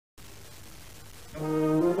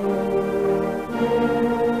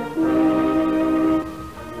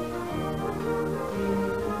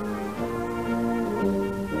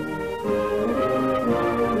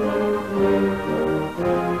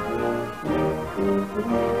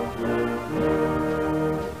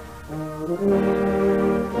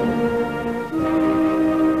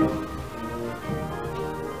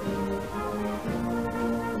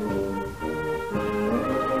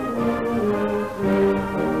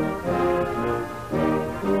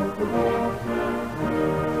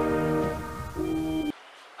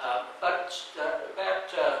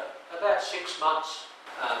About 6 months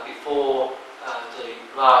before the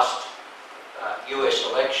last US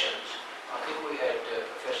elections, I think we had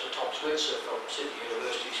Professor Tom Switzer from Sydney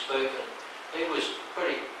University speak, and he was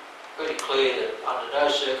pretty clear that under no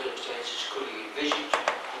circumstances could he envisage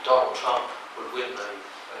that Donald Trump would win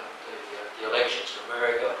the elections in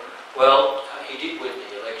America. Well, he did win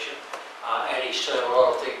the election, and he's turned a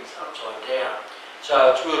lot of things upside down.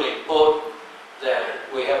 So it's really important that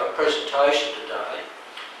we have a presentation today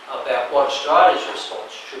about what Australia's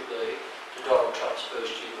response should be to Donald Trump's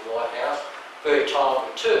first year in the White House. Very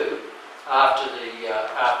timely too, after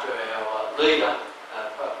our leader,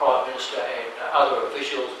 Prime Minister and other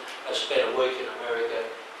officials have spent a week in America,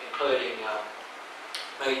 including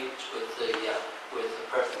meetings with the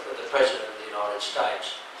President of the United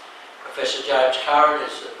States. Professor James Curran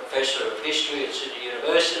is a Professor of History at Sydney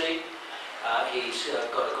University. He's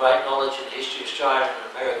got a great knowledge in the history of Australian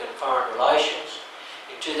and American foreign relations.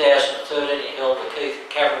 In 2013 he held the Keith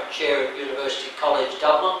Cameron Chair at University College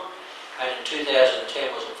Dublin, and in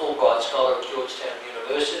 2010 was a Fulbright Scholar at Georgetown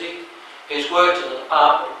University. He's worked in the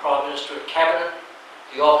Department of Prime Minister and Cabinet,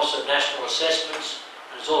 the Office of National Assessments,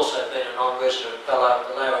 and has also been a non-resident fellow at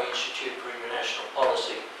the Lowry Institute for International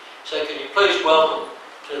Policy. So can you please welcome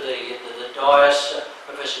to the dais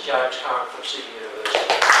Professor James Curran from Sydney University.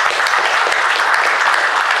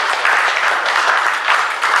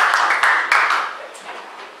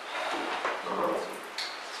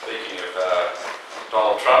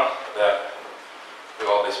 Donald Trump, about who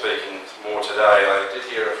I'll be speaking more today. I did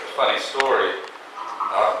hear a funny story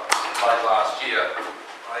late last year.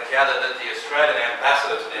 I gathered that the Australian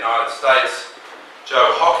ambassador to the United States,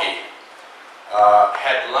 Joe Hockey,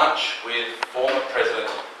 had lunch with former President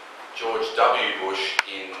George W. Bush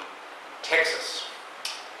in Texas.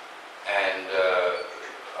 And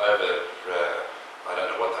I don't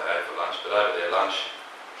know what they had for lunch, but over their lunch,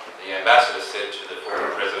 the ambassador said to the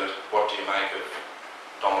former president, "What do you make of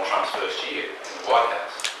Donald Trump's first year in the White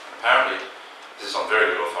House?" Apparently, this is on very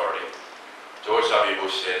good authority, George W.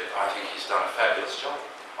 Bush said, "I think he's done a fabulous job.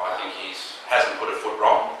 I think he hasn't put a foot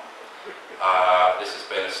wrong. This has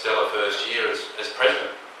been a stellar first year as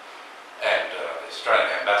president." And the Australian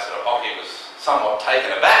ambassador Hockey was somewhat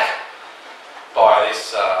taken aback by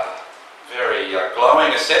this very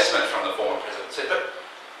glowing assessment from the former president. He said, "But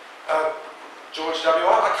George W.,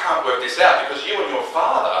 I can't work this out, because you and your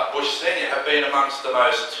father, Bush Sr., have been amongst the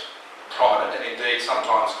most prominent and indeed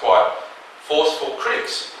sometimes quite forceful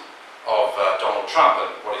critics of Donald Trump and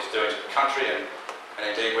what he's doing to the country and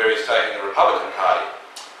indeed where he's taking the Republican Party."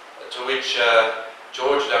 To which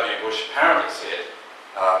George W. Bush apparently said,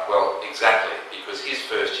 "Well, exactly, because his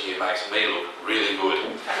first year makes me look really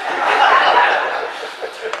good."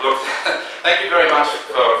 Look, thank you very much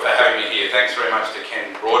for having me here. Thanks very much to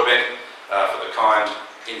Ken Broadbent for the kind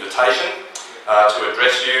invitation to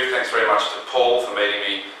address you. Thanks very much to Paul for meeting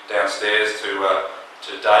me downstairs,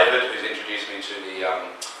 to David, who's introduced me to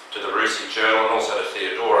the Rusi Journal, and also to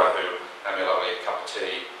Theodora, who had me a lovely cup of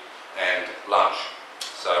tea and lunch.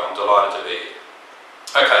 So I'm delighted to be here.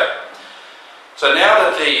 Okay, so now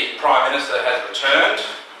that the Prime Minister has returned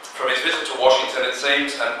from his visit to Washington, it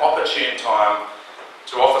seems an opportune time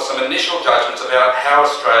to offer some initial judgments about how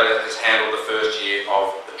Australia has handled the first year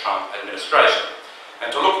of the Trump administration,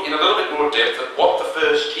 and to look in a little bit more depth at what the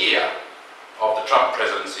first year of the Trump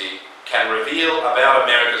presidency can reveal about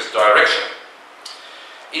America's direction.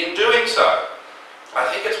 In doing so, I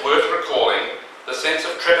think it's worth recalling the sense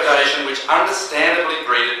of trepidation which understandably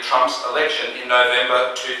greeted Trump's election in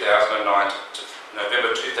November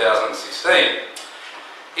 2016.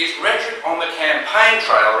 His rhetoric on the campaign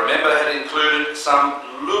trail, remember, had included some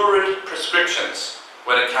lurid prescriptions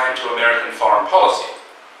when it came to American foreign policy.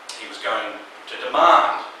 He was going to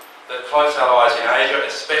demand that close allies in Asia,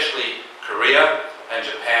 especially Korea and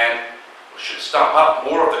Japan, should stump up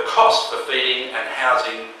more of the cost for feeding and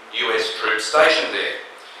housing US troops stationed there.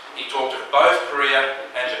 He talked of both Korea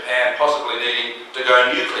and Japan possibly needing to go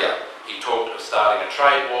nuclear. He talked of starting a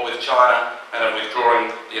trade war with China and of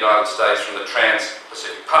withdrawing the United States from the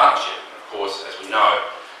Trans-Pacific Partnership. Of course, as we know,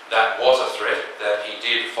 that was a threat that he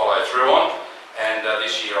did follow through on, and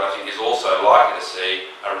this year I think is also likely to see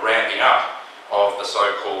a ramping up of the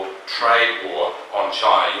so-called trade war on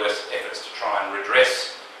China, US efforts to try and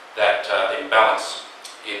redress that imbalance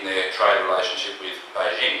in their trade relationship with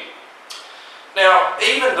Beijing. Now,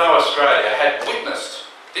 even though Australia had witnessed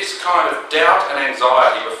this kind of doubt and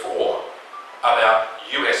anxiety before about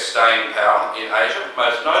US staying power in Asia,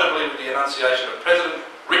 most notably with the enunciation of President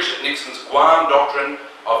Richard Nixon's Guam Doctrine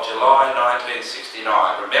of July 1969.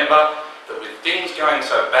 Remember that with things going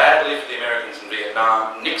so badly for the Americans in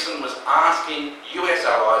Vietnam, Nixon was asking US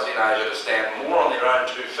allies in Asia to stand more on their own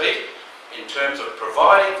 2 feet in terms of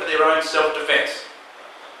providing for their own self-defence.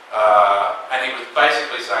 And he was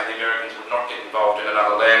basically saying the Americans would not get involved in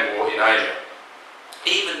another land war in Asia.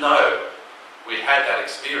 Even though we'd had that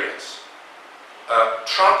experience,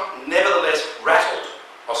 Trump nevertheless rattled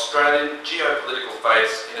Australian geopolitical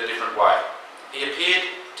fates in a different way. He appeared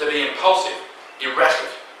to be impulsive,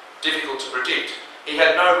 erratic, difficult to predict. He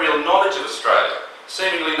had no real knowledge of Australia,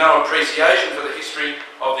 seemingly no appreciation for the history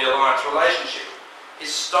of the alliance relationship.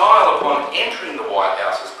 His style upon entering the White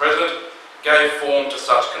House as president gave form to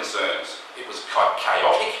such concerns. It was quite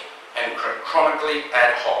chaotic and chronically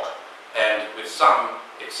ad hoc, and with some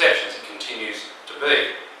exceptions it continues to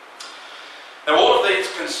be. Now, all of these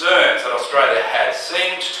concerns that Australia had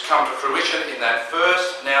seemed to come to fruition in that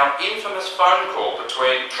first, now infamous phone call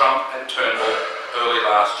between Trump and Turnbull early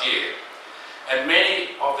last year. And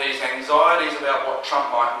many of these anxieties about what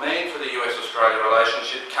Trump might mean for the US-Australia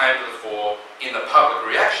relationship came to the fore in the public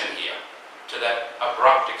reaction here to that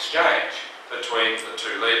abrupt exchange between the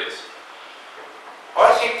two leaders.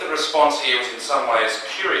 I think the response here was in some ways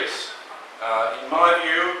curious. In my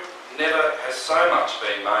view, never has so much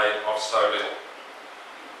been made of so little.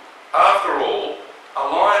 After all,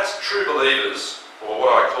 alliance true believers, or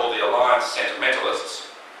what I call the alliance sentimentalists,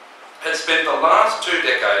 had spent the last 2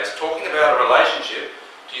 decades talking about a relationship,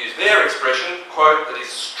 to use their expression, quote, that is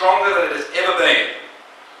stronger than it has ever been.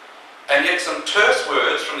 And yet some terse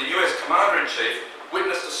words from the US Commander-in-Chief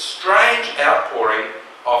witnessed a strange outpouring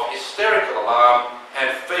of hysterical alarm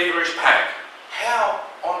and feverish panic. How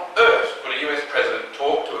on earth could a US president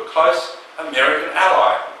talk to a close American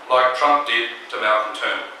ally like Trump did to Malcolm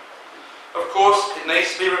Turnbull? Of course, it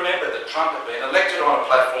needs to be remembered that Trump had been elected on a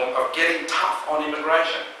platform of getting tough on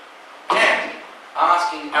immigration and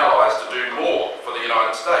asking allies to do more for the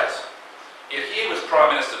United States. Yet here was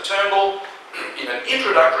Prime Minister Turnbull in an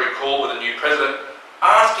introductory call with the new president,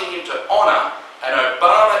 asking him to honour an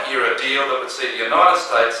Obama-era deal that would see the United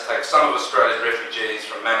States take some of Australia's refugees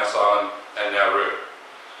from Manus Island and Nauru.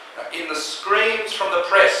 Now, in the screams from the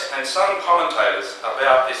press and some commentators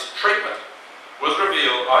about this treatment was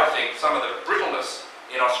revealed, I think, some of the brittleness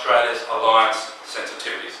in Australia's alliance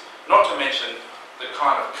sensitivities, not to mention the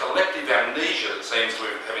kind of collective amnesia that seems to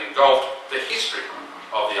have engulfed the history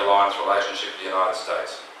of the alliance relationship with the United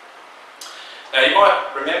States. Now, you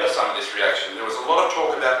might remember some of this reaction. There was a lot of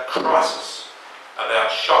talk about crisis, about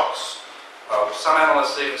shocks. Some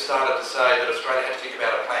analysts even started to say that Australia had to think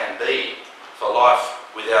about a plan B for life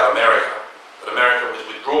without America. That America was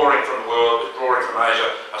withdrawing from the world, withdrawing from Asia.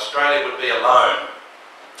 Australia would be alone.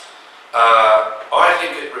 I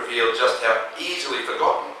think it revealed just how easily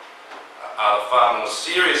forgotten are the far more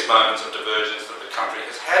serious moments of divergence that the country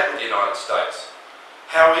has had with the United States.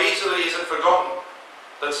 How easily is it forgotten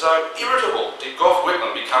that so irritable did Gough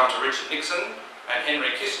Whitlam become to Richard Nixon and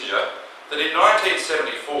Henry Kissinger that in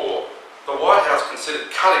 1974 the White House considered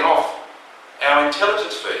cutting off our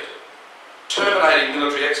intelligence feed, terminating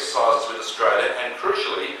military exercises with Australia and,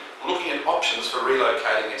 crucially, looking at options for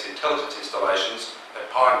relocating its intelligence installations at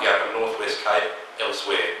Pine Gap and Northwest Cape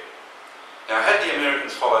elsewhere. Now, had the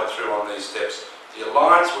Americans followed through on these steps, the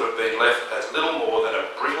alliance would have been left as little more than a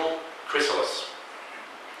brittle chrysalis.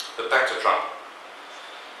 But back to Trump.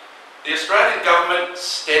 The Australian government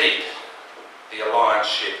steadied the alliance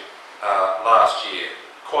ship last year,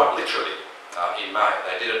 quite literally, in May.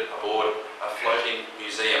 They did it aboard a floating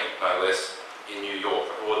museum, no less, in New York,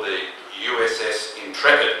 aboard the USS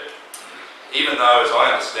Intrepid. Even though, as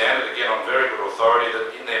I understand it, again on very good authority,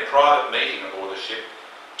 that in their private meeting aboard the ship,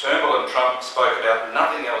 Turnbull and Trump spoke about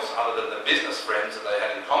nothing else other than the business friends that they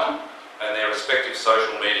had in common and their respective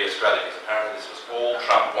social media strategies. Apparently this was all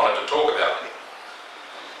Trump wanted to talk about.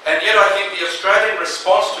 And yet I think the Australian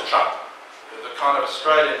response to Trump, the kind of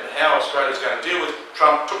Australian, how Australia's going to deal with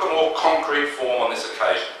Trump, took a more concrete form on this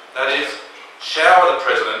occasion. That is, shower the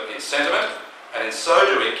President in sentiment and in so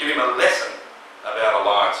doing give him a lesson about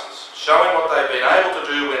alliances, showing what they've been able to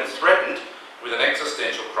do when threatened with an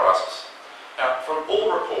existential crisis. Now, from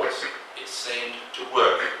all reports, it seemed to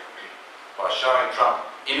work. By showing Trump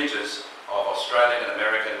images of Australian and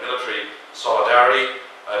American military solidarity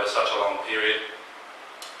over such a long period,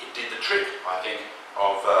 it did the trick, I think,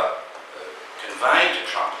 of conveying to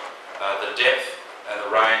Trump the depth and the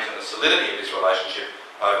range and the solidity of this relationship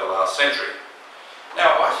over the last century.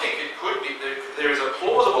 Now, I think it could be, there is a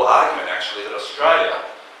plausible argument actually that Australia,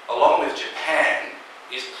 along with Japan,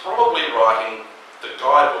 is probably writing the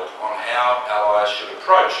guidebook on how allies should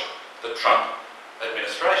approach the Trump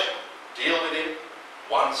administration. Deal with him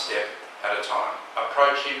one step at a time.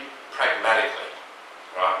 Approach him pragmatically,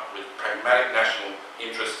 right, with pragmatic national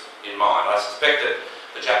interest in mind. I suspect that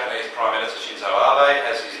the Japanese Prime Minister Shinzo Abe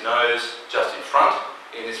has his nose just in front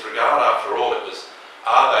in this regard. After all, it was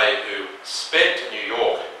Abe who sped to New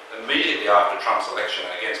York immediately after Trump's election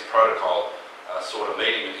and against protocol, sort of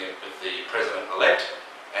meeting with the President-elect.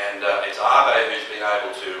 And it's Abe who's been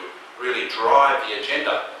able to really drive the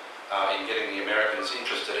agenda in getting the Americans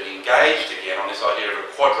interested and engaged again on this idea of a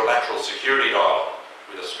quadrilateral security dialogue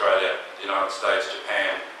with Australia, the United States,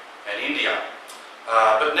 Japan and India.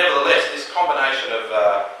 But nevertheless, this combination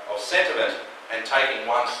of sentiment and taking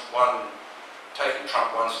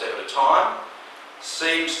Trump one step at a time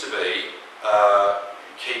seems to be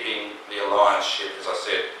keeping the alliance ship, as I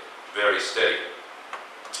said, very steady.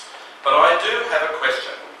 But I do have a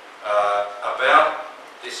question about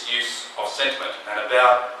this use of sentiment and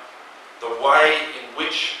about the way in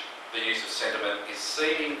which the use of sentiment is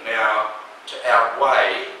seeming now to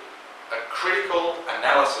outweigh a critical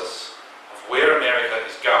analysis of where America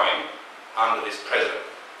is going under this president.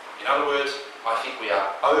 In other words, I think we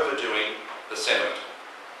are overdoing the sentiment.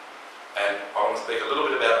 And I want to speak a little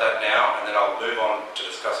bit about that now, and then I'll move on to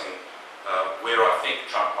discussing where I think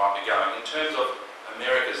Trump might be going in terms of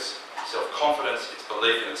America's self-confidence, its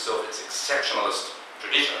belief in itself, its exceptionalist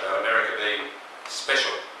tradition about America being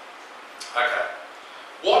special. Okay,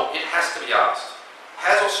 what it has to be asked,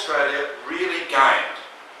 has Australia really gained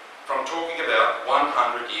from talking about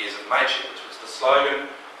 100 years of mateship, which was the slogan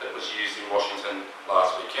that was used in Washington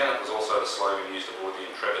last weekend? It was also the slogan used aboard the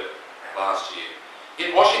Intrepid last year.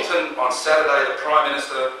 In Washington on Saturday, the Prime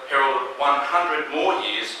Minister heralded 100 more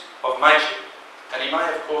years of mateship. And he may,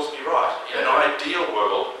 of course, be right. In an ideal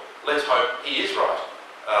world, let's hope he is right.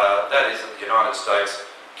 That is, that the United States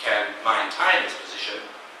can maintain its position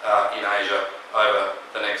in Asia over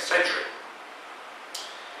the next century.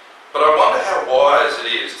 But I wonder how wise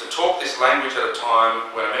it is to talk this language at a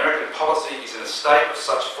time when American policy is in a state of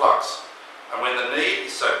such flux, and when the need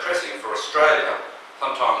is so pressing for Australia,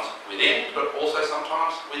 sometimes within, but also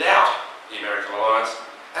sometimes without the American alliance,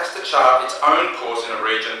 has to chart its own course in a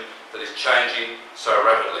region that is changing so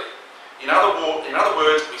rapidly. In other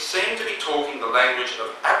words, we seem to be talking the language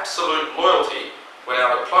of absolute loyalty when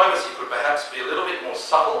our diplomacy could perhaps be a little bit more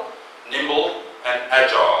subtle, nimble and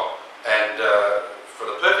agile. And for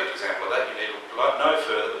the perfect example of that, you need to look no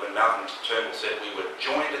further than when Malcolm Turnbull said we were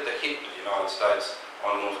joined at the hip with the United States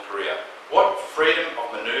on North Korea. What freedom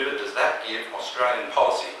of manoeuvre does that give Australian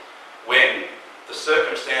policy when the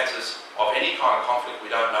circumstances of any kind of conflict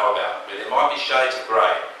we don't know about, where there might be shades of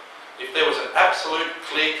grey? If there was an absolute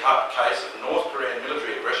clear-cut case of North Korean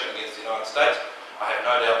military aggression against the United States, I have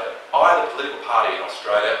no doubt that either political party in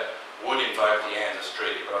Australia would invoke the ANZUS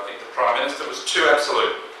Treaty. But I think the Prime Minister was too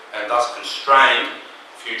absolute and thus constrained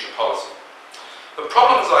future policy. The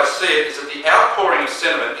problem as I see it is that the outpouring of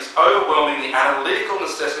sentiment is overwhelming the analytical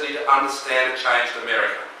necessity to understand a changed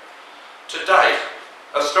America. To date,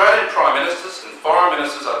 Australian Prime Ministers and Foreign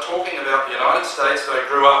Ministers are talking about the United States they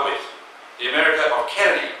grew up with, the America of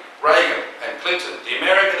Kennedy, Reagan and Clinton, the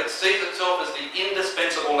America that sees itself as the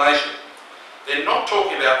indispensable nation. They're not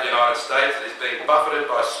talking about the United States that is being buffeted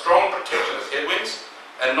by strong protectionist headwinds,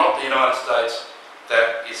 and not the United States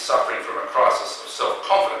that is suffering from a crisis of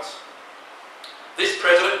self-confidence. This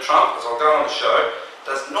President Trump, as I'll go on to show,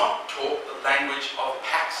 does not talk the language of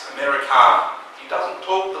Pax Americana. He doesn't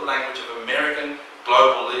talk the language of American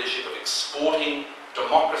global leadership, of exporting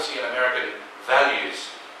democracy and American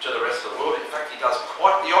values to the rest of the world. In fact, he does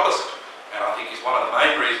quite the opposite, and I think is one of the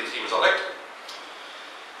main reasons he was elected.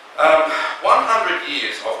 100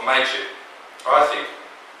 years of mateship, I think,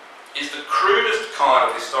 is the crudest kind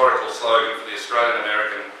of historical slogan for the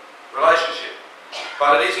Australian-American relationship.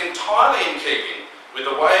 But it is entirely in keeping with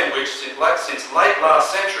the way in which, since late last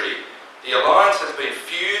century, the alliance has been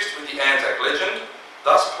fused with the Anzac legend,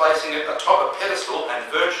 thus placing it atop a pedestal and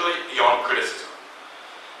virtually beyond criticism.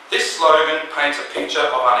 This slogan paints a picture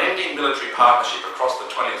of unending military partnership across the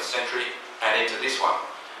 20th century and into this one.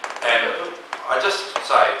 And I just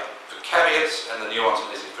say, the caveats and the nuance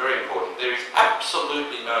of this is very important. There is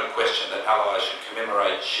absolutely no question that allies should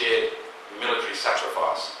commemorate shared military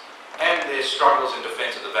sacrifice and their struggles in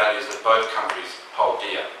defence of the values that both countries hold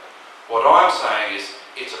dear. What I'm saying is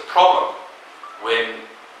it's a problem when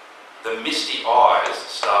the misty eyes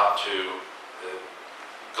start to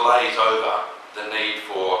glaze over the need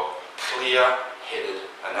for clear, headed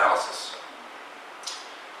analysis.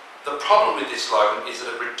 The problem with this slogan is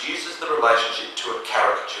that it reduces the relationship to a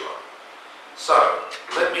caricature. So,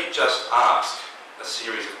 let me just ask a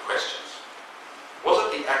series of questions. Was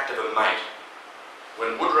it the act of a mate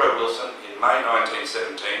when Woodrow Wilson in May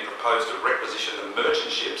 1917 proposed to requisition the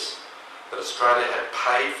merchant ships that Australia had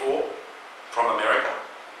paid for from America,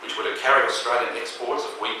 which were to carry Australian exports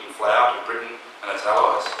of wheat and flour to Britain and its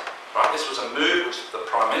allies? Right, this was a move which the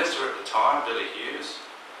Prime Minister at the time, Billy Hughes,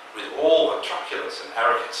 with all the truculence and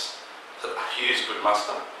arrogance that Hughes could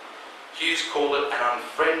muster, Hughes called it an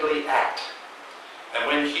unfriendly act. And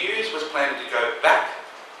when Hughes was planning to go back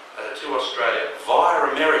to Australia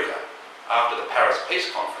via America after the Paris Peace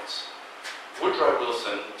Conference, Woodrow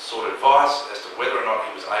Wilson sought advice as to whether or not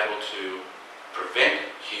he was able to prevent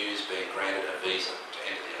Hughes being granted a visa to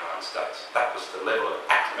enter the United States. That was the level of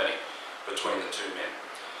acrimony between the two men.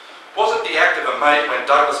 Was it the act of a mate when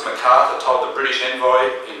Douglas MacArthur told the British envoy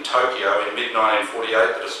in Tokyo in mid-1948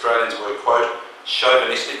 that Australians were, quote,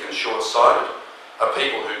 chauvinistic and short-sighted, a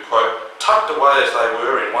people who, quote, tucked away as they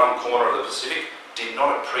were in one corner of the Pacific, did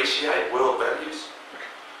not appreciate world values?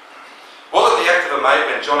 Was it the act of a mate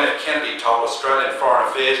when John F. Kennedy told Australian Foreign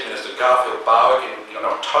Affairs Minister Garfield Barwick in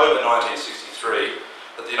October 1963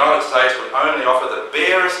 that the United States would only offer the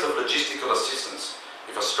barest of logistical assistance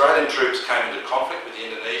if Australian troops came into conflict with the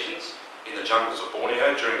Indonesians in the jungles of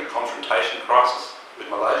Borneo during the confrontation crisis with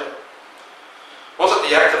Malaysia? Was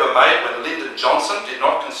it the act of a mate when Lyndon Johnson did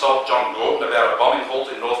not consult John Gordon about a bombing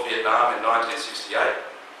halt in North Vietnam in 1968,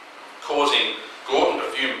 causing Gordon to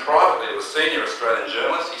fume privately to a senior Australian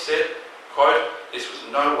journalist? He said, quote, this was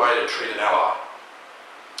no way to treat an ally.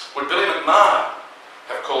 Would Billy McMahon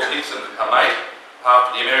have called Nixon a mate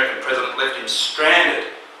after the American president left him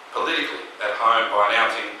stranded politically at home by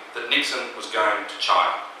announcing that Nixon was going to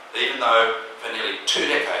China, even though for nearly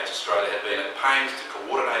 2 decades Australia had been at pains to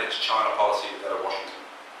coordinate its China policy with that of Washington?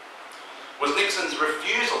 Was Nixon's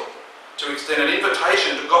refusal to extend an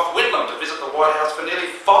invitation to Gough Whitlam to visit the White House for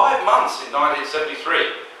nearly 5 months in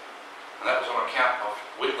 1973, and that was on account of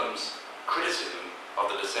Whitlam's criticism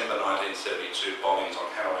of the December 1972 bombings on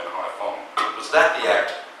Hanoi and Haiphong, was that the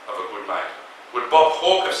act of a good mate? Would Bob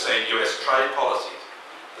Hawke have seen US trade policies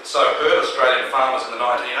that so hurt Australian farmers in the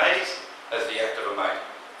 1980s as the act of a mate?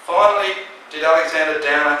 Finally, did Alexander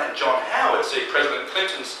Downer and John Howard see President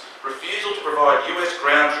Clinton's refusal to provide US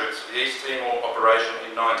ground troops for the East Timor operation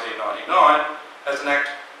in 1999 as an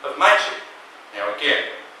act of mateship? Now again,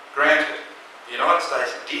 granted, the United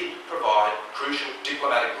States did provide crucial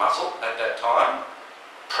diplomatic muscle at that time,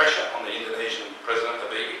 pressure on the Indonesian President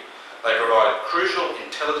Habibie. They provided crucial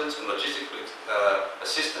intelligence and logistical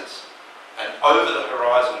assistance and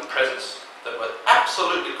over-the-horizon presence that were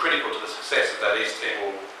absolutely critical to the success of that East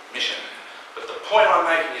Timor mission. But the point I'm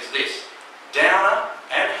making is this: Downer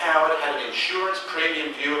and Howard had an insurance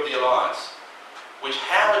premium view of the alliance, which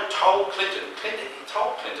Howard told Clinton. He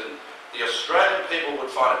told Clinton the Australian people would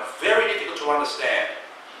find it very difficult to understand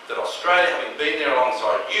that Australia, having been there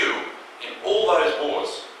alongside you in all those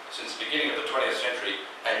wars since the beginning of the 20th century,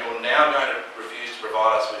 and you're now going to refuse to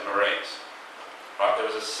provide us with Marines. Right? There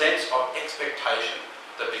was a sense of expectation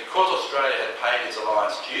that because Australia had paid its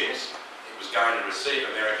alliance dues, it was going to receive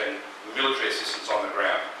American military assistance on the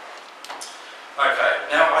ground. Okay,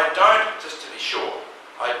 now I don't, just to be sure,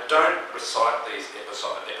 I don't recite these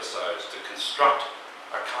episodes to construct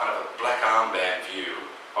a kind of a black armband view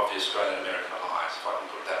of the Australian-American alliance, if I can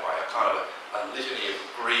put it that way, a kind of a litany of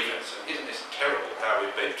grievance. And isn't this terrible how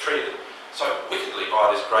we've been treated so wickedly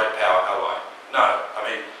by this great power ally? No, I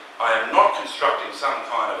mean, I am not constructing some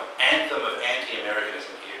kind of anthem of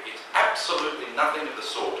anti-Americanism here. It's absolutely nothing of the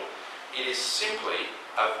sort. It is simply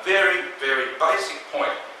a very, very basic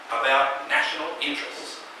point about national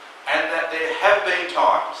interests, and that there have been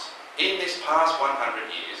times in this past 100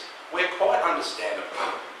 years where, quite understandably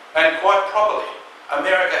and quite probably,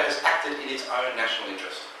 America has acted in its own national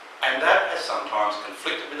interest, and that has sometimes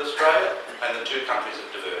conflicted with Australia, and the two countries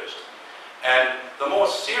have diverged. And the more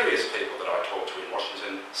serious people that I talk to in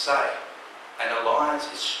Washington say an alliance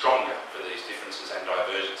is stronger for these differences and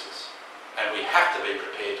divergences, and we have to be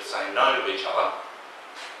prepared to say no to each other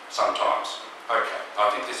sometimes. Okay, I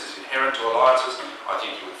think this is inherent to alliances. I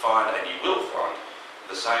think you would find, and you will find,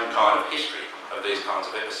 the same kind of history of these kinds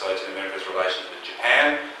of episodes in America's relations with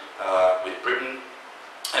Japan, with Britain,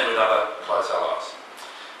 and with other close allies.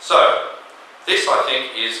 So, this, I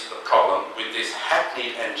think, is the problem with this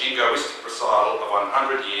hackneyed and jingoistic recital of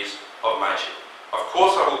 100 years of mateship. Of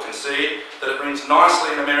course, I will concede that it rings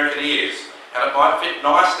nicely in American ears, and it might fit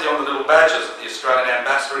nicely on the little badges that the Australian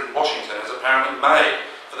ambassador in Washington has apparently made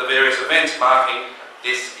for the various events marking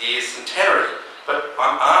this year's centenary But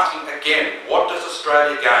I'm asking again, what does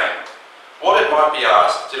Australia gain? What, it might be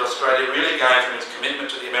asked, did Australia really gain from its commitment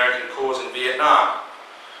to the American cause in Vietnam?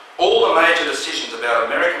 All the major decisions about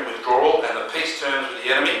American withdrawal and the peace terms with the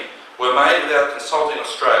enemy were made without consulting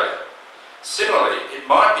Australia. Similarly, it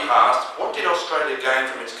might be asked, what did Australia gain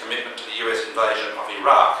from its commitment to the US invasion of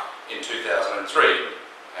Iraq in 2003?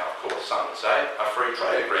 Now, of course, some would say a free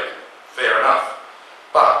trade agreement. Fair enough.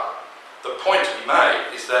 But the point to be made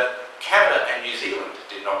is that Canada and New Zealand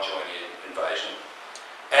did not join the invasion,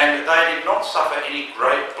 and they did not suffer any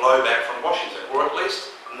great blowback from Washington, or at least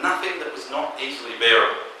nothing that was not easily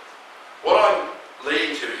bearable. What I'm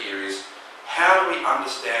leading to here is, how do we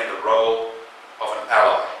understand the role of an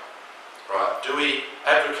ally? Right? Do we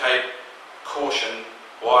advocate caution,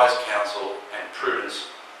 wise counsel and prudence,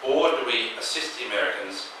 or do we assist the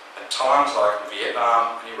Americans at times like in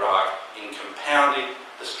Vietnam and Iraq in compounding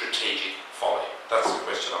the strategic folly? That's the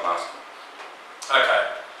question I'm asking. Okay,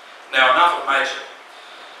 now enough of Major.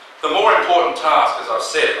 The more important task, as I've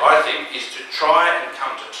said, I think, is to try and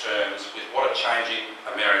come to terms with what a changing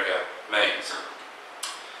America means.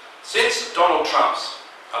 Since Donald Trump's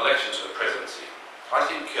election to the presidency, I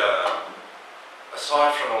think,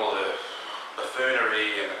 aside from all the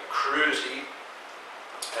buffoonery and the crudity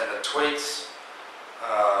and the tweets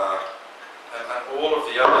and all of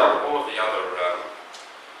the other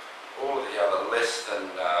less than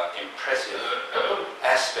impressive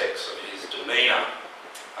aspects of his demeanour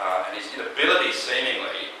and his inability,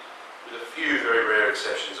 seemingly, with a few very rare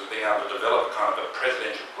exceptions, of being able to develop kind of a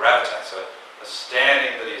presidential gravitas, a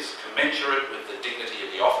standing that is commensurate with the dignity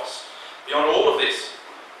of the office. Beyond all of this,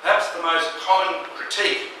 perhaps the most common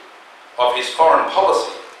critique of his foreign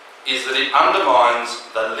policy is that it undermines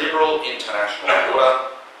the liberal international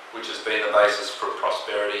order, which has been the basis for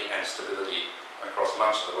prosperity and stability across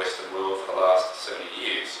much of the Western world for the last 70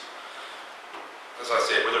 years. As I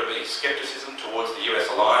said, whether it be scepticism towards the US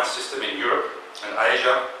alliance system in Europe and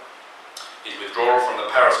Asia, his withdrawal from the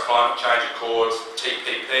Paris Climate Change Accords, the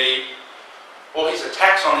TPP, or his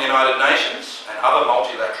attacks on the United Nations and other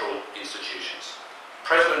multilateral institutions,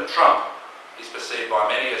 President Trump is perceived by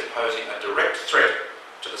many as posing a direct threat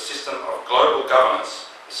to the system of global governance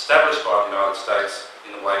established by the United States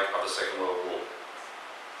in the wake of the Second World War.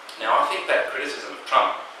 Now, I think that criticism of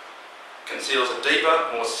Trump conceals a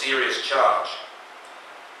deeper, more serious charge,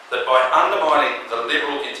 that by undermining the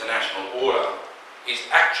liberal international order, is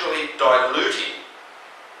actually diluting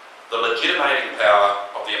the legitimating power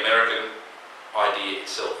of the American idea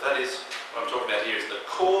itself. That is, what I'm talking about here is the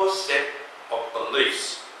core set of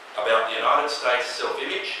beliefs about the United States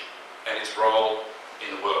self-image and its role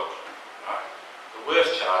in the world. Right? The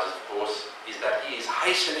worst charge, of course, is that he is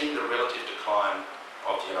hastening the relative decline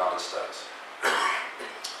of the United States.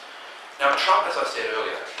 Now, Trump, as I said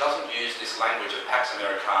earlier, doesn't use this language of Pax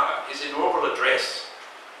Americana. His inaugural address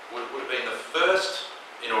would have been the first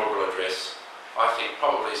inaugural address, I think,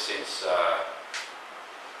 probably since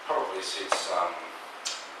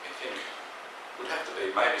would have to be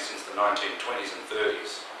maybe since the 1920s and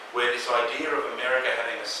 30s, where this idea of America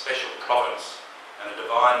having a special providence and a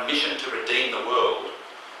divine mission to redeem the world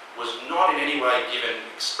was not in any way given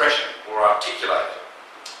expression or articulated.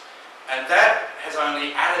 And that has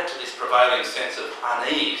only added to this prevailing sense of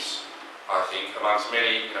unease, I think, amongst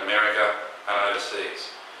many in America and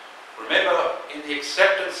overseas. Remember, in the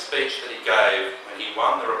acceptance speech that he gave when he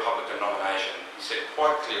won the Republican nomination, he said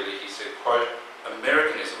quite clearly, he said, quote,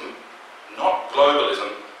 "Americanism, not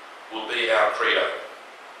globalism, will be our credo."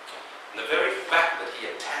 And the very fact that he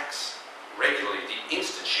attacks regularly the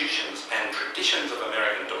institutions and traditions of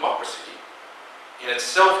American democracy in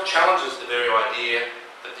itself challenges the very idea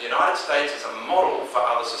that the United States is a model for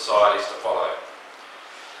other societies to follow.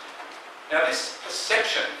 Now, this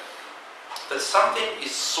perception that something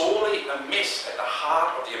is sorely amiss at the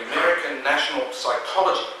heart of the American national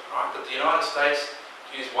psychology, right? That the United States,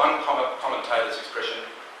 to use one commentator's expression,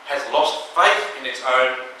 has lost faith in its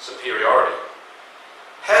own superiority,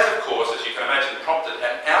 has, of course, as you can imagine, prompted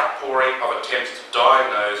an outpouring of attempts to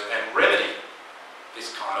diagnose and remedy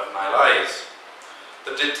this kind of malaise.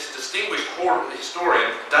 The distinguished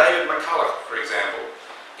historian David McCulloch, for example,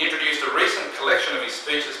 introduced a recent collection of his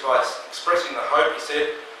speeches by expressing the hope, he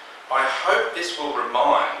said, "I hope this will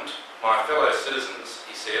remind my fellow citizens,"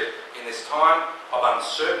 he said, "in this time of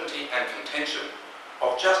uncertainty and contention,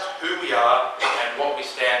 of just who we are and what we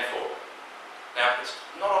stand for." Now, it's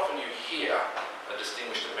not often you hear a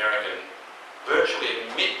distinguished American virtually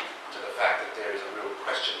admit to the fact that there is a real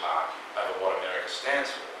question mark over what America stands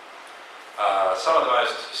for. Some of the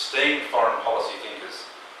most esteemed foreign policy thinkers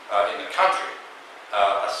in the country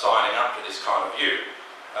are signing up to this kind of view.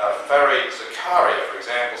 Fareed Zakaria Sicaria, for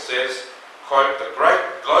example, says, quote, "The great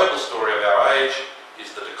global story of our age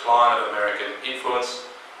is the decline of American influence,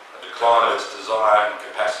 the decline of its desire and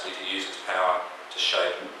capacity to use its power to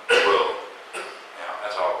shape the world." Now,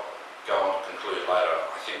 as I'll go on to conclude later,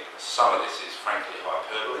 I think some of this is frankly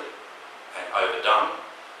hyperbole and overdone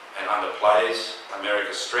and underplays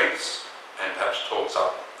America's strengths and perhaps talks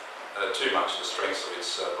up too much the strengths of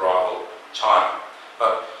its rival China.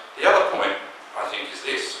 But the other point, I think, is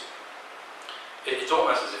this. It's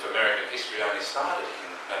almost as if American history only started in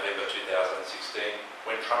November 2016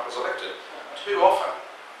 when Trump was elected. Too often,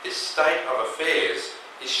 this state of affairs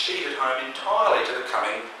is sheeted home entirely to the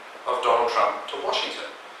coming of Donald Trump to Washington.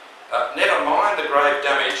 Never mind the grave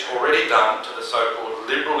damage already done to the so-called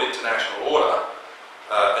liberal international order,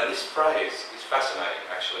 and this phrase is fascinating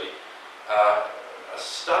actually. A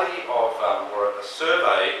study of, or a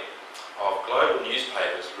survey of global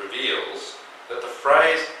newspapers reveals that the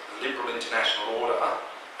phrase liberal international order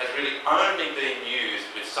has really only been used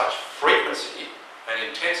with such frequency and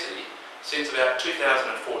intensity since about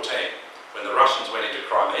 2014, when the Russians went into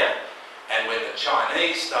Crimea and when the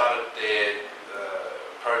Chinese started their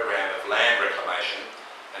program of land reclamation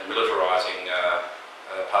and militarising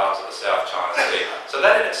parts of the South China Sea. So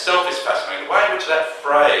that in itself is fascinating. The way in which that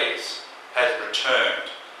phrase has returned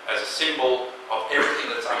as a symbol of everything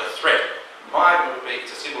that's under threat. My argument would be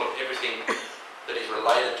it's a symbol of everything that is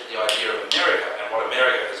related to the idea of America and what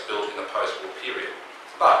America has built in the post-war period.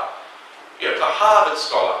 But, you know, the Harvard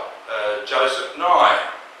scholar, Joseph Nye,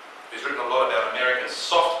 who's written a lot about American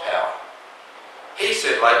soft power, he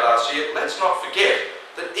said late last year, let's not forget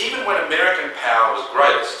that even when American power was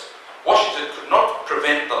greatest, Washington could not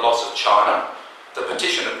prevent the loss of China, the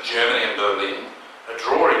partition of Germany and Berlin, a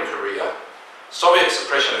draw in Korea, Soviet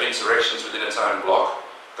suppression of insurrections within its own bloc,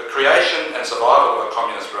 the creation and survival of a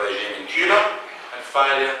communist regime in Cuba, and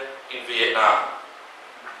failure in Vietnam.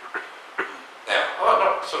 Now, I'm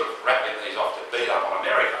not sort of rattling these off to beat up on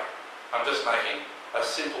America. I'm just making a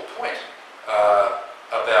simple point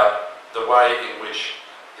about the way in which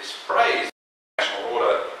this phrase, national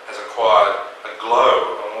order, has acquired a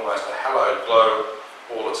glow, almost a hallowed glow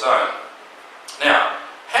all its own. Now,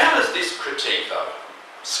 how does this critique, though,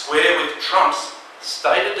 square with Trump's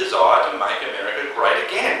stated desire to make America great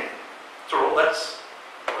again? After all, that's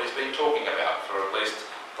what he's been talking about for at least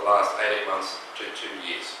the last 18 months to 2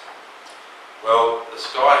 years. Well, the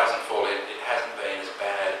sky hasn't fallen. It hasn't been as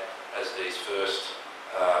bad as these first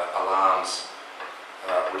alarms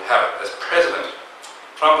would have it. As president,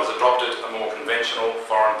 Trump has adopted a more conventional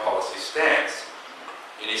foreign policy stance.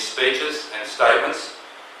 In his speeches and statements,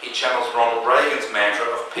 he channels Ronald Reagan's mantra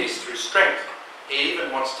of peace through strength. He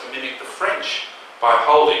even wants to mimic the French by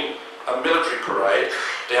holding a military parade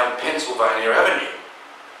down Pennsylvania Avenue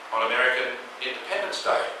on American Independence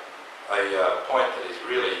Day, a point that is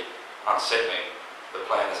really unsettling the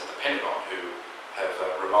planners at the Pentagon, who have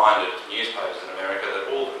reminded newspapers in America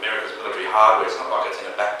that all America's military hardware is not like it's in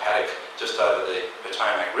a back paddock just over the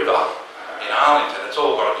Potomac River in Arlington. It's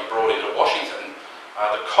all got to be brought into Washington.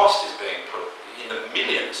 The cost is being put in the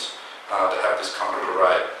millions to have this kind of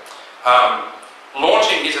parade.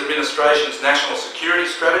 Launching his administration's national security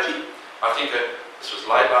strategy, I think this was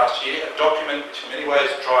late last year, a document which in many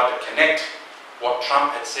ways tried to connect what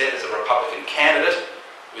Trump had said as a Republican candidate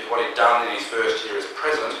with what he'd done in his first year as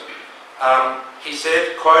president. He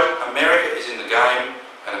said, quote, "America is in the game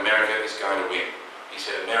and America is going to win." He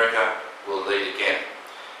said, "America will lead again."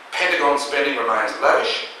 Pentagon spending remains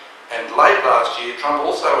lavish, and late last year Trump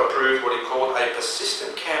also approved what he called a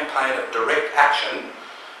persistent campaign of direct action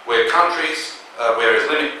where countries where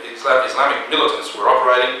Islamic militants were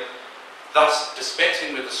operating, thus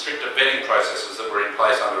dispensing with the stricter vetting processes that were in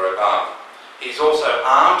place under Obama. He's also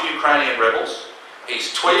armed Ukrainian rebels.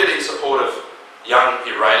 He's tweeted in support of young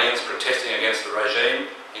Iranians protesting against the regime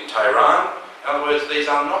in Tehran. In other words, these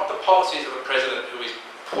are not the policies of a president who is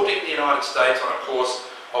putting the United States on a course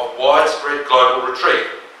of widespread global retreat.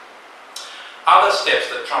 Other steps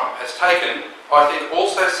that Trump has taken, I think,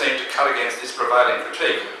 also seem to cut against this prevailing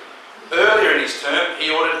critique. Earlier in his term,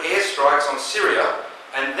 he ordered airstrikes on Syria,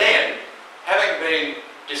 and then, having been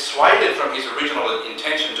dissuaded from his original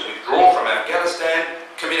intention to withdraw from Afghanistan,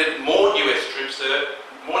 committed more US troops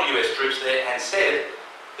there, and said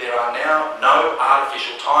there are now no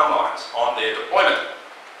artificial timelines on their deployment.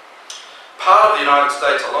 Part of the United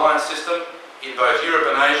States alliance system in both Europe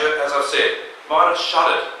and Asia, as I've said, might have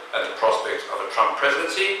shuddered at the prospect of a Trump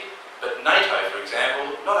presidency, but NATO, for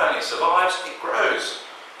example, not only survives, it grows.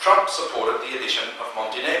 Trump supported the addition of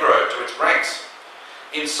Montenegro to its ranks.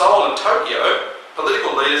 In Seoul and Tokyo,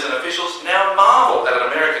 political leaders and officials now marvel at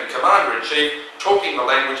an American commander-in-chief talking the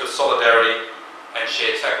language of solidarity and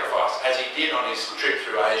shared sacrifice, as he did on his trip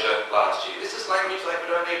through Asia last year. This is language they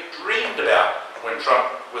could only have dreamed about when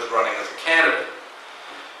Trump was running as a candidate.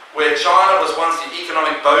 Where China was once the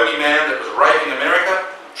economic bogeyman that was raping America,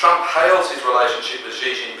 Trump hails his relationship with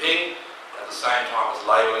Xi Jinping, at the same time as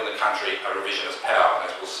labelling the country a revisionist power,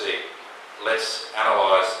 and as we'll see. Let's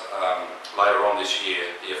analyse later on this year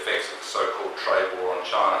the effects of the so-called trade war on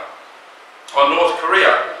China. On North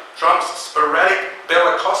Korea, Trump's sporadic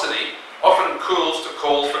bellicosity often cools to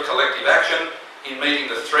calls for collective action in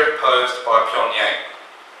meeting the threat posed by Pyongyang.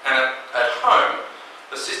 And at home,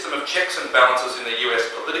 the system of checks and balances in the US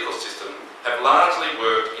political system have largely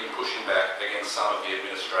worked in pushing back against some of the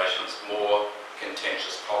administration's more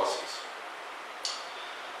contentious policies.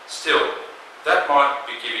 Still, that might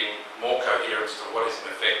be giving more coherence to what is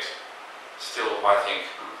in effect still, I think,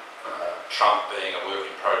 Trump being a work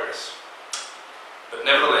in progress. But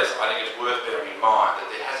nevertheless, I think it's worth bearing in mind that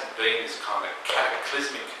there hasn't been this kind of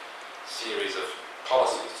cataclysmic series of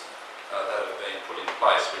policies that have been put in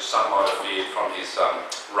place, which some might have feared from his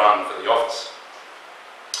run for the office.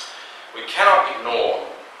 We cannot ignore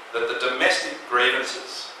that the domestic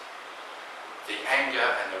grievances, the anger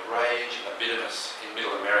and the rage and the bitterness in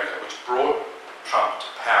Middle America, which brought Trump to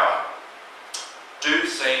power, do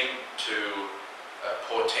seem to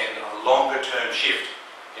portend a longer-term shift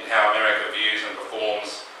in how America views and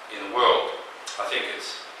performs in the world. I think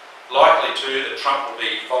it's likely too that Trump will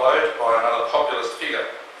be followed by another populist figure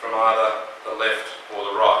from either the left or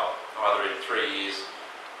the right, either in 3 years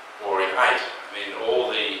or in 8. I mean, all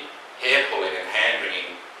the hair-pulling and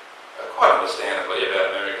hand-wringing, quite understandably,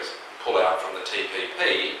 about America's pull-out from the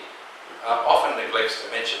TPP, often neglects to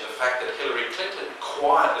mention the fact that Hillary Clinton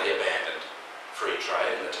quietly abandoned free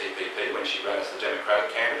trade in the TPP when she ran as the Democratic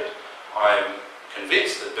candidate. I'm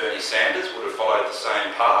convinced that Bernie Sanders would have followed the same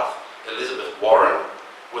path. Elizabeth Warren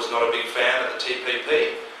was not a big fan of the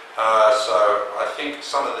TPP. So I think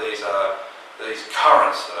some of these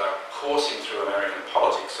currents that are coursing through American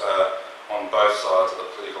politics on both sides of the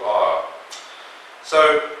political aisle.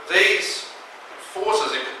 So these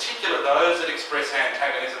forces, in particular those that express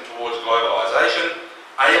antagonism towards globalisation,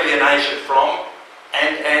 alienation from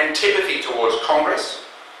and antipathy towards Congress,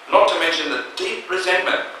 not to mention the deep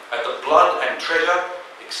resentment at the blood and treasure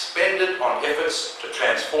expended on efforts to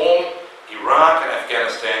transform Iraq and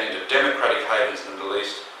Afghanistan into democratic havens in the Middle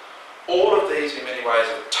East, all of these in many ways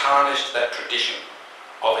have tarnished that tradition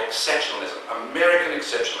of exceptionalism, American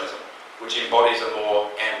exceptionalism, which embodies a more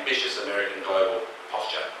ambitious American global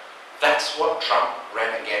posture. That's what Trump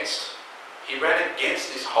ran against. He ran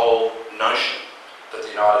against this whole notion that the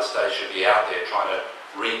United States should be out there trying to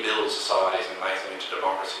rebuild societies and make them into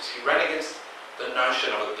democracies. He ran against the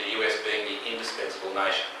notion of the US being the indispensable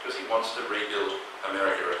nation because he wants to rebuild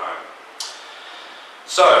America at home.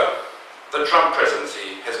 So, the Trump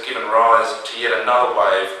presidency has given rise to yet another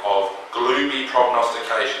wave of gloomy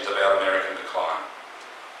prognostications about American decline.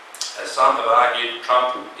 As some have argued,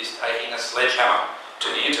 Trump is taking a sledgehammer to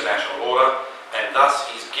the international order, and thus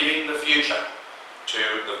he's giving the future to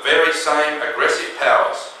the very same aggressive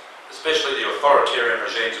powers, especially the authoritarian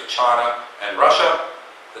regimes of China and Russia,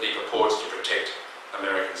 that he purports to protect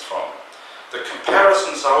Americans from. The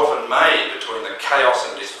comparison so often made between the chaos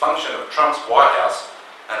and dysfunction of Trump's White House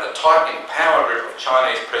and the tightening power grip of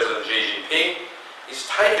Chinese President Xi Jinping is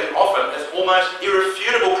taken often as almost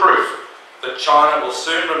irrefutable proof that China will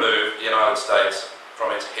soon remove the United States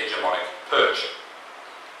from its hegemonic perch.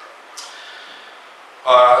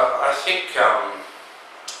 I think,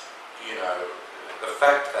 the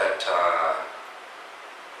fact that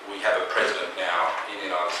we have a president now in the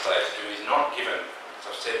United States who is not given, as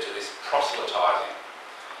I've said, to this proselytising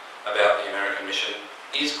about the American mission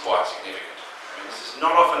is quite significant. I mean, this is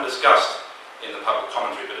not often discussed in the public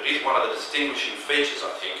commentary, but it is one of the distinguishing features,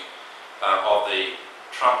 I think, of the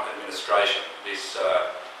Trump administration, this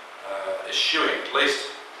eschewing, at least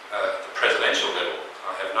at the presidential level.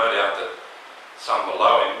 I have no doubt that some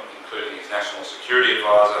below him, including his National Security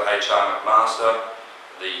Advisor, H.R. McMaster,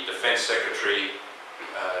 the Defence Secretary,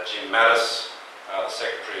 Jim Mattis, the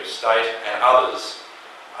Secretary of State, and others,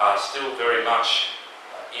 are still very much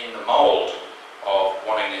in the mould of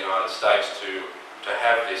wanting the United States to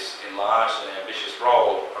have this enlarged and ambitious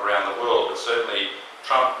role around the world, but certainly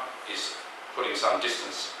Trump is putting some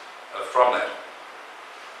distance from that.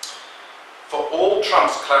 For all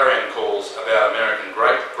Trump's clarion calls about American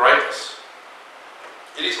greatness,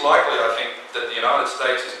 it is likely, I think, that the United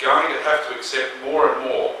States is going to have to accept more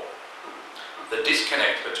and more the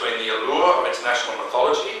disconnect between the allure of its national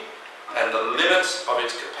mythology and the limits of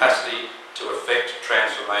its capacity to effect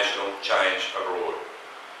transformational change abroad.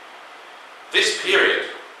 This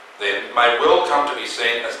period, then, may well come to be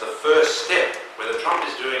seen as the first step, whether Trump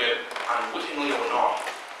is doing it unwittingly or not.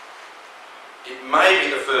 It may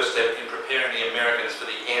be the first step in preparing the Americans for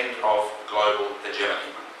the end of global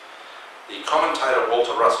hegemony. The commentator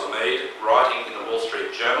Walter Russell Mead, writing in the Wall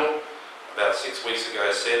Street Journal about 6 weeks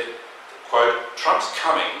ago, said, quote, "Trump's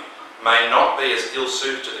coming may not be as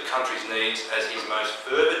ill-suited to the country's needs as his most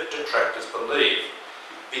fervent detractors believe,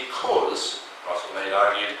 because," Russell Mead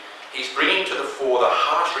argued, "he's bringing to the fore the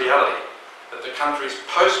harsh reality that the country's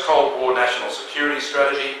post-Cold War national security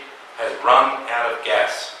strategy has run out of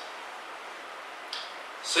gas."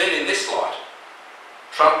 Seen in this light,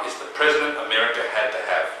 Trump is the president America had to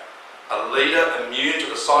have. A leader immune to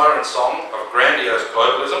the siren song of grandiose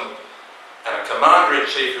globalism, and a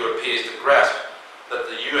commander-in-chief who appears to grasp that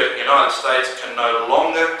the United States can no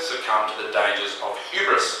longer succumb to the dangers of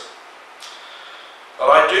hubris. But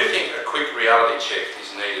I do think a quick reality check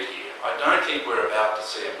is needed here. I don't think we're about to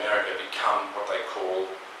see America become what they call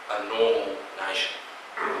a normal nation.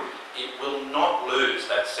 It will not lose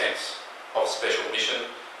that sense of special mission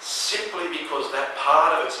simply because that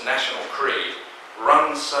part of its national creed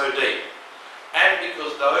runs so deep, and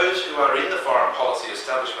because those who are in the foreign policy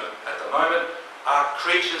establishment at the moment are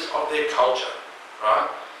creatures of their culture, right?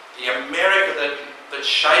 The America that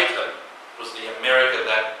shaped them was the America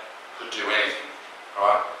that could do anything,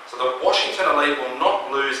 right? So the Washington elite will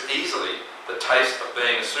not lose easily the taste of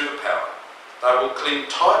being a superpower. They will cling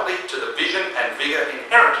tightly to the vision and vigour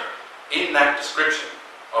inherent in that description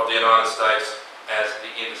of the United States as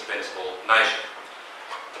the indispensable nation.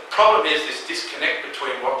 The problem is this disconnect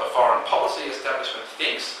between what the foreign policy establishment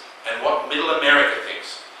thinks and what Middle America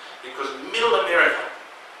thinks, because Middle America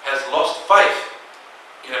has lost faith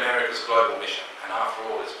in America's global mission, and after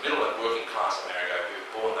all, it's middle and working class America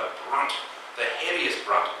who've borne the brunt, the heaviest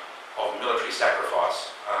brunt of military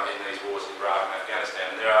sacrifice in these wars in Iraq and Afghanistan.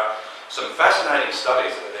 And there are some fascinating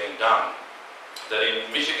studies that are being done that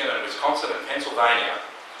in Michigan and Wisconsin and Pennsylvania,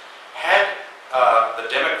 had the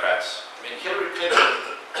Democrats, I mean, Hillary Clinton,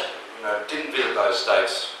 didn't visit those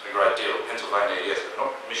states a great deal. Pennsylvania, yes, but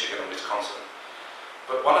not Michigan and Wisconsin.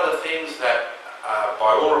 But one of the things that,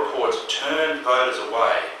 by all reports, turned voters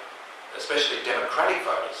away, especially Democratic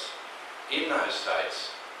voters in those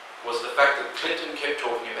states, was the fact that Clinton kept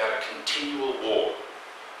talking about a continual war.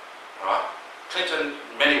 Right? Clinton,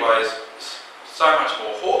 in many ways, is so much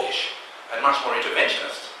more hawkish and much more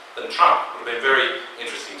interventionist than Trump. It would have been very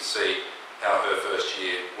interesting to see how her first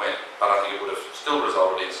year went, but I think it would have still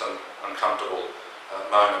resulted in some uncomfortable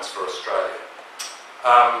moments for Australia.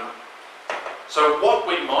 So what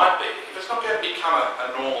we might be, if it's not going to become a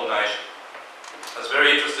normal nation, I was very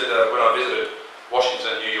interested when I visited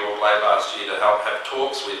Washington and New York late last year to help have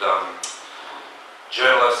talks with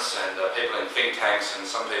journalists and people in think tanks and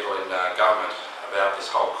some people in government about this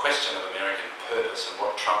whole question of American purpose and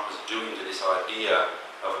what Trump was doing to this idea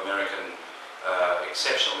of American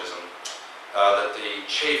exceptionalism. That the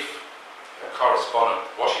chief correspondent,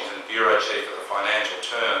 Washington bureau chief of the Financial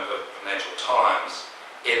Times,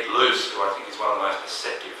 Ed Luce, who I think is one of the most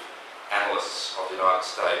perceptive analysts of the United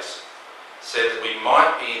States, said that we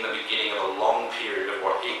might be in the beginning of a long period of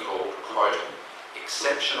what he called, quote,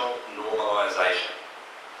 exceptional normalisation.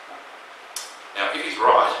 Now, if he's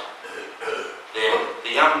right, then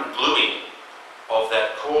the ungluing of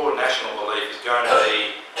that core national belief is going to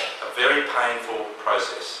be a very painful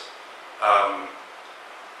process.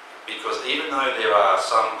 Because even though there are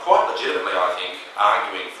some, quite legitimately I think,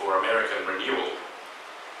 arguing for American renewal,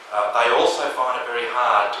 they also find it very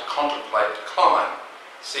hard to contemplate decline,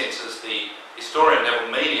 since, as the historian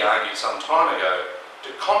Neville Meany argued some time ago, to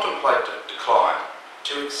contemplate decline,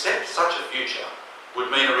 to accept such a future, would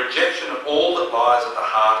mean a rejection of all that lies at the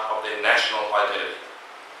heart of their national identity.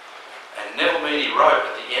 And Neville Meany wrote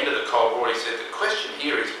at the end of the Cold War, he said, the question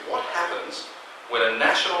here is what happens when a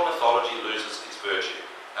national mythology loses its virtue?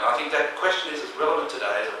 And I think that question is as relevant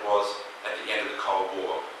today as it was at the end of the Cold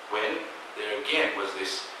War, when there again was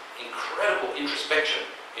this incredible introspection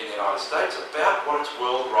in the United States about what its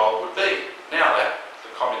world role would be, now that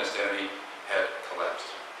the communist enemy had collapsed.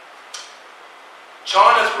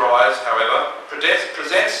 China's rise, however,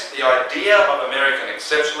 presents the idea of American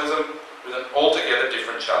exceptionalism with an altogether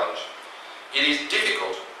different challenge. It is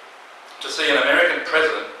difficult to see an American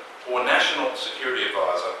president or national security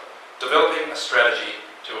advisor developing a strategy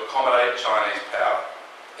to accommodate Chinese power,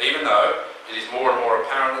 even though it is more and more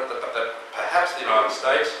apparent that perhaps the United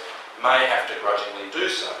States may have to grudgingly do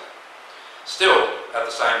so. Still, at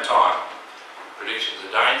the same time, predictions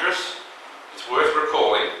are dangerous. It's worth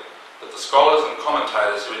recalling that the scholars and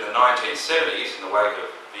commentators who in the 1970s, in the wake of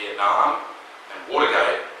Vietnam and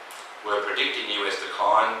Watergate, were predicting US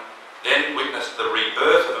decline then witnessed the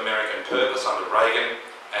rebirth of American purpose under Reagan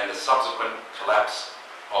and the subsequent collapse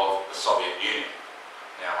of the Soviet Union.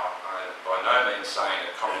 Now, I'm by no means saying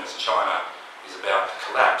that communist China is about to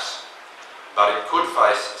collapse, but it could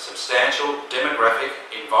face substantial demographic,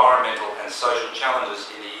 environmental and social challenges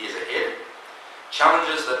in the years ahead,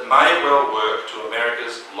 challenges that may well work to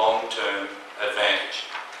America's long-term advantage.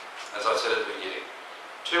 As I said at the beginning,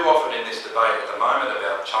 too often in this debate at the moment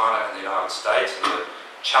about China and the United States and the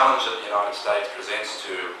challenge that the United States presents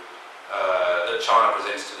to, that China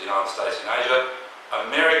presents to the United States in Asia,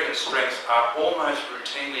 American strengths are almost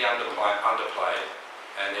routinely underplayed,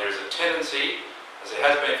 and there is a tendency, as there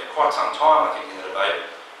has been for quite some time I think in the debate,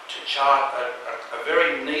 to chart a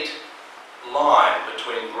very neat line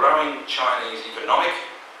between growing Chinese economic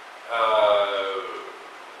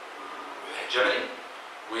hegemony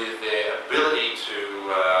with their ability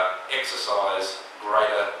to exercise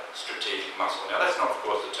greater strategic muscle. Now that's not of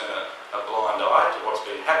course to turn a blind eye to what's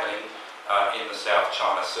been happening in the South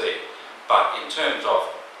China Sea, but in terms of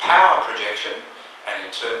power projection and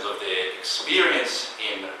in terms of their experience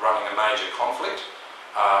in running a major conflict,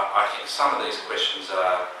 I think some of these questions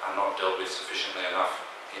are not dealt with sufficiently enough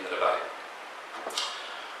in the debate.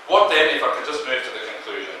 What then, if I could just move to the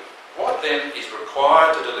conclusion, what then is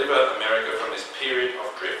required to deliver America from this period of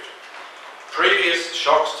drift? Previous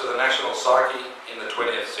shocks to the national psyche in the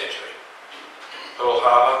 20th century, Pearl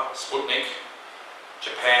Harbor, Sputnik,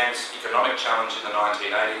 Japan's economic challenge in the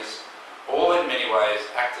 1980s, all in many ways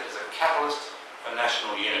acted as a catalyst for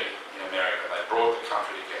national unity in America. They brought the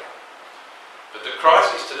country together. But the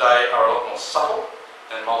crises today are a lot more subtle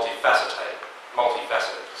and multifaceted.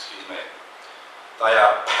 They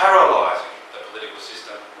are paralysing the political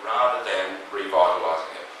system rather than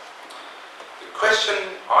revitalising it. The question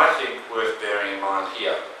I think worth bearing in mind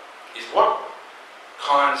here is what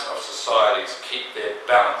kinds of societies keep their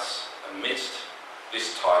balance amidst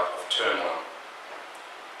this type of turmoil.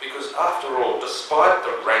 Because after all, despite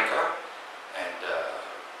the rancour and the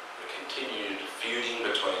continued feuding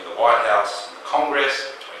between the White House and the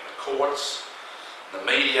Congress, between the courts and the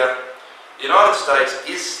media, the United States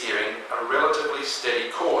is steering a relatively steady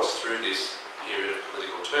course through this period of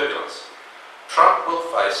political turbulence. Trump will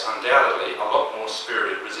face undoubtedly a lot more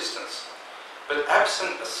spirited resistance, but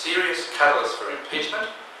absent a serious catalyst for impeachment,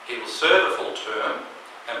 he will serve a full term,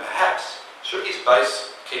 and perhaps, should his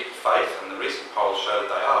base keep faith, and the recent polls show that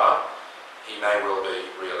they are, he may well be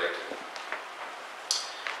re-elected.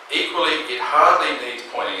 Equally, it hardly needs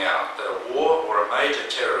pointing out that a war or a major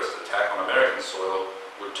terrorist attack on American soil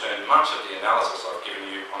would turn much of the analysis I've given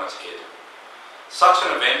you on its head. Such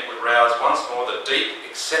an event would rouse once more the deep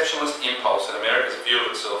exceptionalist impulse in America's view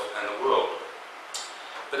of itself and the world.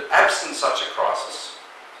 But absent such a crisis,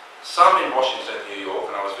 some in Washington and New York,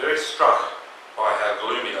 and I was very struck by how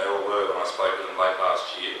gloomy they all were when I spoke with them late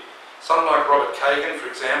last year. Some like Robert Kagan, for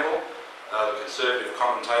example, the Conservative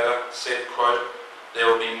commentator, said, quote, "There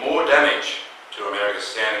will be more damage to America's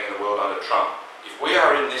standing in the world under Trump. If we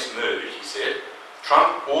are in this mood," he said,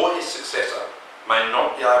 "Trump or his successor may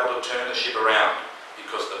not be able to turn the ship around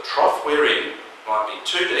because the trough we're in might be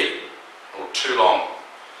too deep or too long.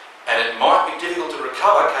 And it might be difficult to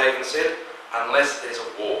recover," Kagan said, "unless there's a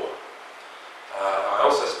war." I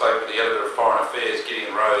also spoke with the editor of Foreign Affairs,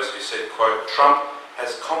 Gideon Rose, who said, quote, "Trump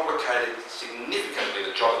has complicated significantly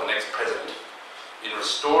the job of the next president in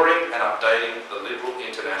restoring and updating the liberal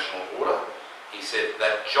international order." He said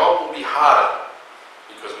that job will be harder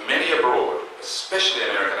because many abroad, especially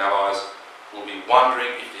American allies, will be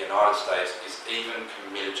wondering if the United States is even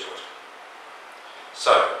committed to it.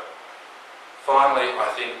 So, finally, I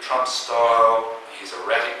think Trump's style, his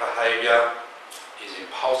erratic behaviour, his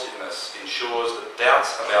impulsiveness ensures that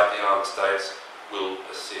doubts about the United States will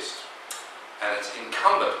persist. And it's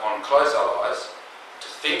incumbent on close allies to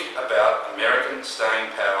think about American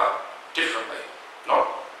staying power differently, not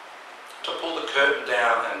to pull the curtain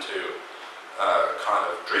down and to kind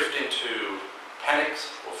of drift into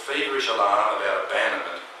panics or feverish alarm about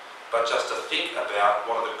abandonment, but just to think about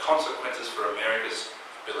what are the consequences for America's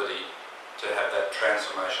ability to have that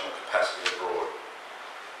transformational capacity abroad.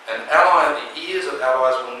 An ally, the ears of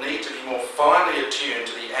allies will need to be more finely attuned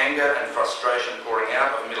to the anger and frustration pouring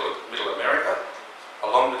out of Middle America,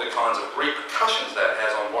 along with the kinds of repercussions that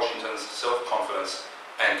has on Washington's self-confidence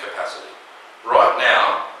and capacity. Right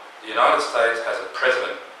now, the United States has a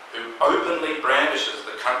president who openly brandishes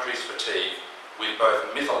the country's fatigue with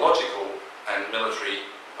both mythological and military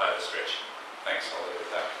overstretch. Thanks, I'll leave it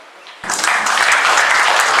at that.